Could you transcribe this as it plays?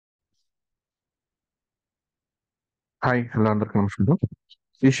Hi hello అందరికి నమస్కారం.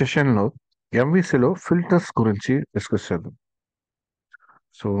 ఈ సెషన్లో ఎంవిసిలో ఫిల్టర్స్ గురించి డిస్కస్ చేద్దాం.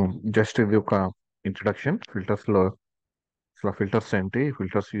 సో జస్ట్ ఇది ఒక ఇంట్రడక్షన్. ఫిల్టర్స్లో అసలు ఫిల్టర్స్ ఏంటి,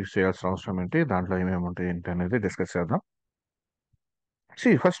 ఫిల్టర్స్ యూజ్ చేయాల్సిన అవసరం ఏంటి, దాంట్లో ఏమేమి ఉంటాయి ఏంటి అనేది డిస్కస్ చేద్దాం.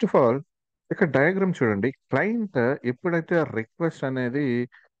 ఫస్ట్ ఆఫ్ ఆల్ ఇక్కడ డయాగ్రామ్ చూడండి. క్లయింట్ ఎప్పుడైతే రిక్వెస్ట్ అనేది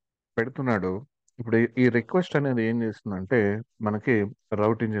పెడుతున్నాడో, ఇప్పుడు ఈ రిక్వెస్ట్ అనేది ఏం చేస్తుందంటే మనకి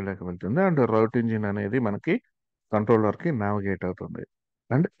రౌట్ ఇంజిన్లోకి వెళ్తుంది. అండ్ రౌట్ ఇంజిన్ అనేది మనకి కంట్రోలర్కి నావిగేట్ అవుతుంది.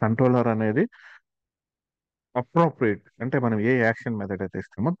 అండ్ కంట్రోలర్ అనేది అప్రోప్రియేట్ అంటే మనం ఏ యాక్షన్ మెథడ్ అయితే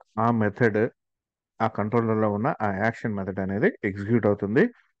ఇస్తామో ఆ మెథడ్ ఆ కంట్రోలర్లో ఉన్న ఆ యాక్షన్ మెథడ్ అనేది ఎగ్జిక్యూట్ అవుతుంది.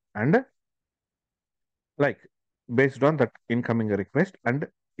 And like based on that incoming request and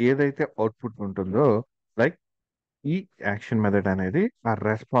ఏదైతే అవుట్పుట్ ఉంటుందో, లైక్ ఈ యాక్షన్ మెథడ్ అనేది ఆ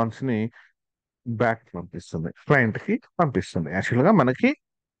రెస్పాన్స్ ని బ్యాక్ పంపిస్తుంది, క్లయింట్ కి పంపిస్తుంది. యాక్చువల్గా మనకి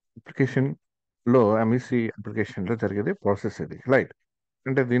అప్లికేషన్ లో ఎంఈసి అప్లికేషన్ లో జరిగేది ప్రాసెస్ ఇది, రైట్?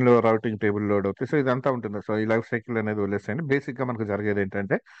 అంటే దీనిలో రౌటింగ్ టేబుల్ లోడ్ అవుతుంది. సో ఇదంతా ఉంటుంది. సో ఈ లైఫ్ సైకిల్ అనేది వదిలేసేయండి. బేసిక్ గా మనకు జరిగేది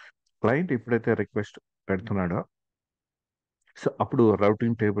ఏంటంటే క్లయింట్ ఎప్పుడైతే రిక్వెస్ట్ పెడుతున్నాడో, సో అప్పుడు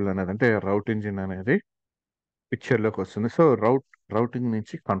రౌటింగ్ టేబుల్ అనేది అంటే రౌట్ ఇంజిన్ అనేది పిక్చర్ లోకి వస్తుంది. సో రౌటింగ్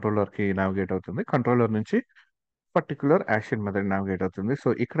నుంచి కంట్రోలర్ కి నావిగేట్ అవుతుంది. కంట్రోలర్ నుంచి పర్టికులర్ యాక్షన్ మెథడ్ నావిగేట్ అవుతుంది.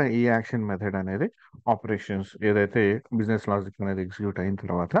 సో ఇక్కడ ఈ యాక్షన్ మెథడ్ అనేది ఆపరేషన్స్ ఏదైతే బిజినెస్ లాజిక్ అనేది ఎగ్జిక్యూట్ అయిన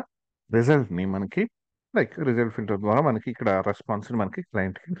తర్వాత రిజల్ట్ ని మనకి లైక్ రిజల్ట్ ఫిల్టర్ ద్వారా మనకి ఇక్కడ రెస్పాన్స్ ని మనకి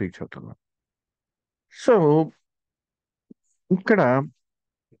క్లయింట్ కి రీచ్ అవుతుంది. సో ఇక్కడ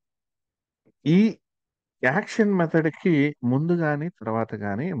ఈ యాక్షన్ మెథడ్ కి ముందు కానీ తర్వాత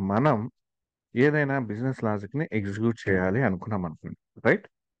కానీ మనం ఏదైనా బిజినెస్ లాజిక్ ని ఎగ్జిక్యూట్ చేయాలి అనుకున్నాం అనుకోండి, right?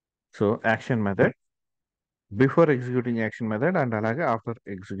 So action method, before executing action method and అలాగే ఆఫ్టర్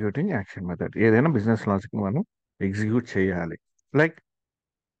ఎగ్జిక్యూటింగ్ యాక్షన్ మెథడ్ ఏదైనా బిజినెస్ లాజిక్ మనం ఎగ్జిక్యూట్ చేయాలి. లైక్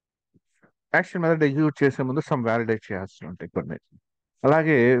యాక్షన్ మెథడ్ ఎగ్జిక్యూట్ చేసే ముందు సమ్ వ్యాలిడేట్ చేయాల్సి ఉంటాయి కొన్ని.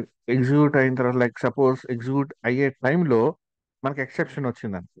 అలాగే ఎగ్జిక్యూట్ అయిన తర్వాత లైక్ సపోజ్ ఎగ్జిక్యూట్ అయ్యే టైంలో మనకి ఎక్సెప్షన్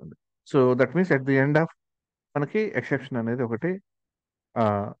వచ్చింది అనుకోండి. So that means at the end of మనకి ఎక్సెప్షన్ అనేది ఒకటి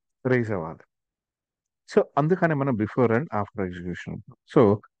రైజ్ అవ్వాలి. సో అందుకని మనం before and after execution. So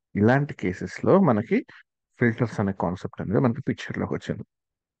ఇలాంటి కేసెస్ లో మనకి ఫిల్టర్స్ అనే కాన్సెప్ట్ అనేది మనకి పిక్చర్ లోకి వచ్చింది.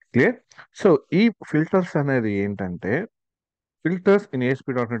 క్లియర్? సో ఈ ఫిల్టర్స్ అనేది ఏంటంటే filters in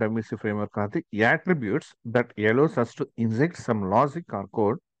ASP.NET MVC framework are the attributes that allows us to inject some logic or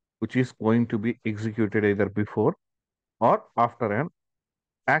code which is going to be executed either before or after an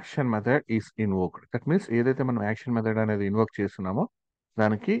action method is invoked. That means ఏదైతే మనం action method అనేది invoke చేస్తున్నామో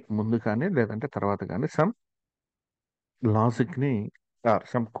దానికి ముందు కానీ లేదంటే తర్వాత కానీ సమ్ లాజిక్ ని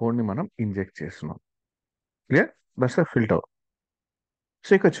సమ్ కోడ్ ని మనం ఇంజెక్ట్ చేస్తున్నాం. Clear? That's a filter.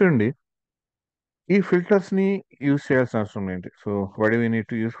 So ఇక్కడ చూడండి, ఈ ఫిల్టర్స్ ని యూజ్ చేయాల్సిన అవసరం ఏంటి? So why we need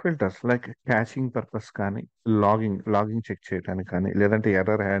to use filters? Like catching purpose కానీ, లాగింగ్ చెక్ చేయడానికి కానీ, లేదంటే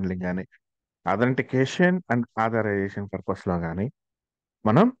ఎర్రర్ హ్యాండ్లింగ్ కానీ, అథెంటికేషన్ అండ్ ఆథరైజేషన్ పర్పస్ లో కానీ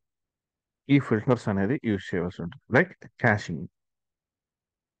మనం ఈ ఫిల్టర్స్ అనేది యూజ్ చేయవలసి ఉంటుంది. లైక్ క్యాచింగ్,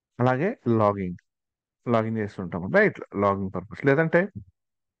 అలాగే లాగింగ్ లాగిన్ చేస్తుంటాము, రైట్? లాగింగ్ పర్పస్, లేదంటే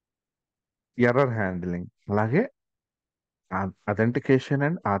ఎర్రర్ హ్యాండ్లింగ్, అలాగే అథెంటికేషన్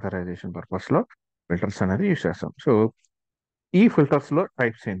అండ్ ఆథరైజేషన్ పర్పస్ లో ఫిల్టర్స్ అనేది యూజ్ చేస్తాం. సో ఈ ఫిల్టర్స్ లో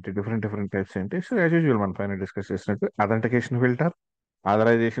టైప్స్ ఏంటి, డిఫరెంట్ డిఫరెంట్ టైప్స్ ఏంటి? సో యాజ్ యూజువల్ మనం పైన డిస్కస్ చేసినట్టు authentication filter,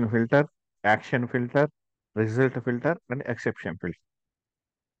 authorisation filter, action filter, result filter and exception filter.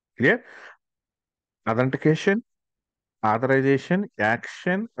 Clear? Authentication, authorisation,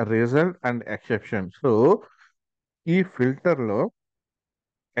 action, result and exception. So ఈ ఫిల్టర్ లో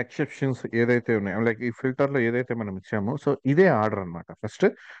ఎక్సెప్షన్స్ ఏదైతే ఉన్నాయో, లైక్ ఈ ఫిల్టర్ లో ఏదైతే మనం ఇచ్చామో, సో ఇదే ఆర్డర్ అన్నమాట. ఫస్ట్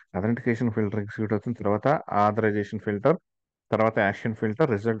అథెంటికేషన్ ఫిల్టర్ ఎగ్జిక్యూట్ అవుతుంది, తర్వాత ఆథరైజేషన్ ఫిల్టర్, తర్వాత action filter,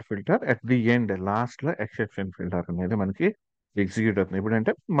 result filter, at the end last లో ఎక్సెప్షన్ ఫిల్టర్ అనేది మనకి ఎగ్జిక్యూట్ అవుతుంది. ఇప్పుడు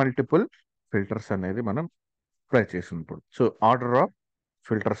అంటే మల్టిపుల్ ఫిల్టర్స్ అనేది మనం ట్రై చేసినప్పుడు, సో ఆర్డర్ ఆఫ్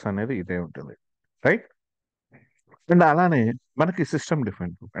ఫిల్టర్స్ అనేది ఇదే ఉంటుంది, రైట్? అండ్ అలానే మనకి సిస్టమ్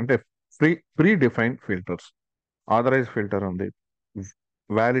డిఫైన్ అంటే pre defined filters, authorise filter ఉంది,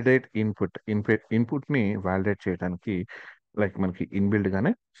 వ్యాలిడేట్ ఇన్పుట్ ని వ్యాలిడేట్ చేయడానికి లైక్ మనకి ఇన్బిల్డ్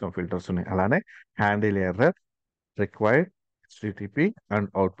గానే సమ్ ఫిల్టర్స్ ఉన్నాయి. అలానే handle error, required, HTTP and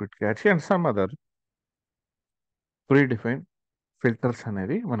output catch and some other pre defined filters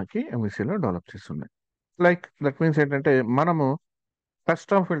అనేది మనకి ఎంవిసిలో డెవలప్ చేస్తున్నాయి. లైక్ దట్ మీన్స్ ఏంటంటే మనము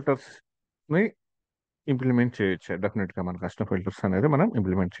కస్టమ్ ఫిల్టర్స్ ని ఇంప్లిమెంట్ చేయొచ్చు. డెఫినెట్ గా మన కస్టమ్ ఫిల్టర్స్ అనేది మనం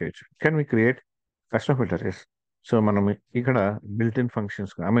ఇంప్లిమెంట్ చేయొచ్చు. Can we create custom filters? So మనం ఇక్కడ built in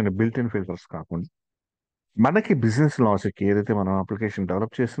functions built in filters కాకుండా మనకి బిజినెస్ లాజిక్ ఏదైతే మనం అప్లికేషన్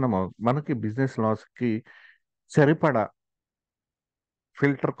డెవలప్ చేస్తున్నామో మనకి బిజినెస్ లాజిక్ కి సరిపడా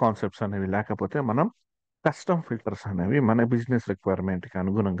ఫిల్టర్ కాన్సెప్ట్స్ అనేవి లేకపోతే మనం కస్టమ్ ఫిల్టర్స్ అనేవి మన బిజినెస్ రిక్వైర్మెంట్కి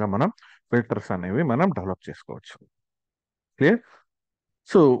అనుగుణంగా మనం ఫిల్టర్స్ అనేవి మనం డెవలప్ చేసుకోవచ్చు. క్లియర్.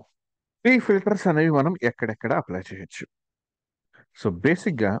 సో ఈ ఫిల్టర్స్ అనేవి మనం ఎక్కడెక్కడ అప్లై చేయొచ్చు. సో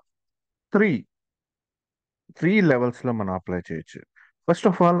బేసిక్గా త్రీ త్రీ లెవెల్స్లో మనం అప్లై చేయొచ్చు. First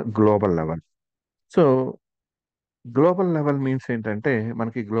of all global level. So global level means ఏంటంటే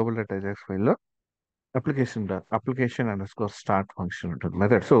మనకి గ్లోబల్ డేటా అజాక్స్ ఫైల్లో application under score start function ఉంటుంది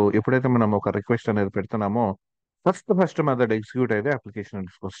మెథడ్. సో ఎప్పుడైతే మనం ఒక రిక్వెస్ట్ అనేది పెడుతున్నామో ఫస్ట్ మెథడ్ ఎగ్జిక్యూట్ అయితే application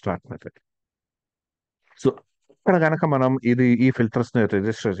under score start method. So ఇక్కడ కనుక మనం ఈ ఫిల్టర్స్ ని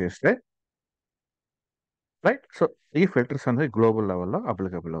రిజిస్టర్ చేస్తే రైట్. సో ఈ ఫిల్టర్స్ అనేది గ్లోబల్ లెవెల్లో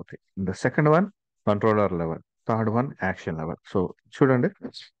అప్లికబుల్ అవుతాయి. The second one controller level, third one action level. So చూడండి,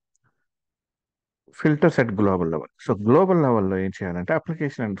 filters at global level. So global లెవెల్లో ఏం చేయాలంటే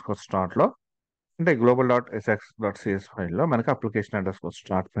అప్లికేషన్ అండర్ స్కోర్ స్టార్ట్ లో అంటే global dot SX dot CS ఫైల్లో మనకి application under score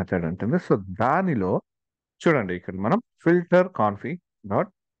start method ఉంటుంది. సో దానిలో చూడండి ఇక్కడ మనం filter config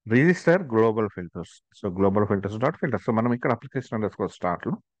dot register global filters. So global filters dot filters. So మనం ఇక్కడ అప్లికేషన్ అండర్ స్కోర్ స్టార్ట్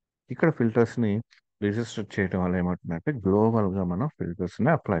లో ఇక్కడ ఫిల్టర్స్ ని రిజిస్టర్ చేయడం వల్ల ఏమవుతుందంటే గ్లోబల్ గా మనం ఫిల్టర్స్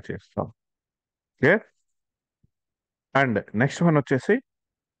ని అప్లై చేస్తాం. ఓకే. అండ్ నెక్స్ట్ వన్ వచ్చేసి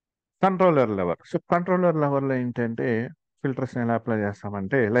కంట్రోలర్ లెవెల్. సో కంట్రోలర్ లెవెల్లో ఏంటంటే ఫిల్టర్స్ ని ఎలా అప్లై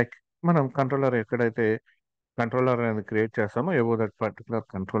చేస్తామంటే లైక్ మనం కంట్రోలర్ ఎక్కడైతే కంట్రోలర్ అనేది క్రియేట్ చేస్తామో ఏవో దట్ పర్టికులర్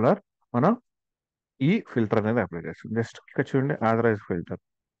కంట్రోలర్ మనం ఈ ఫిల్టర్ అనేది అప్లై చేస్తాం. జస్ట్ ఇక్కడ చూడండి, authorise filter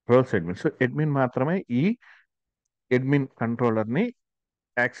roles admin. So admin మాత్రమే ఈ అడ్మిన్ కంట్రోలర్ ని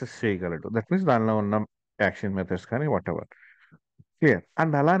యాక్సెస్ చేయగలడు. దట్ మీన్స్ దానిలో ఉన్న యాక్షన్ మెథడ్స్ కానీ వాట్ ఎవర్. క్లియర్.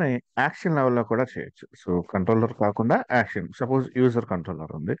 అండ్ అలానే యాక్షన్ లెవెల్లో కూడా చేయొచ్చు. సో కంట్రోలర్ కాకుండా యాక్షన్, సపోజ్ యూజర్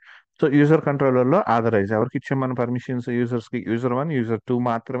కంట్రోలర్ ఉంది. సో యూజర్ కంట్రోలర్ లో ఆథరైజ్ ఎవరికి ఇచ్చాం మన పర్మిషన్స్, యూజర్స్ కి యూజర్ 1 యూజర్ 2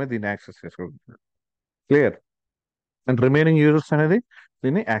 మాత్రమే దీన్ని యాక్సెస్ చేసుకోగలుగుతారు. క్లియర్. అండ్ రిమైనింగ్ యూజర్స్ అనేది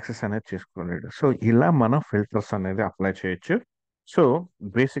దీన్ని యాక్సెస్ అనేది చేసుకోలేడు. సో ఇలా మనం ఫిల్టర్స్ అనేది అప్లై చేయొచ్చు. సో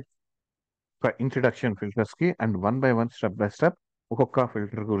బేసిక్ ఇంట్రడక్షన్ ఫిల్టర్స్ కి and one by one step by step ఒక్కొక్క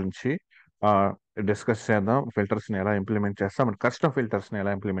ఫిల్టర్ గురించి డిస్కస్ చేద్దాం. ఫిల్టర్స్ ని ఎలా ఇంప్లిమెంట్ చేస్తాం అండ్ కస్టమ్ ఫిల్టర్స్ ని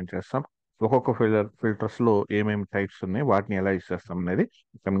ఎలా ఇంప్లిమెంట్ చేస్తాం, ఒక్కొక్క ఫిల్టర్స్ లో ఏమేమి టైప్స్ ఉన్నాయి, వాటిని ఎలా యూస్ చేస్తాం అనేది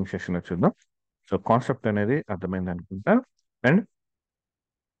కమింగ్ సెషన్ లో చూద్దాం. సో కాన్సెప్ట్ అనేది అర్థమైంది అనుకుంటా. అండ్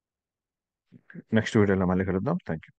నెక్స్ట్ వీడియోలో మళ్ళీ కలుద్దాం. Thank you.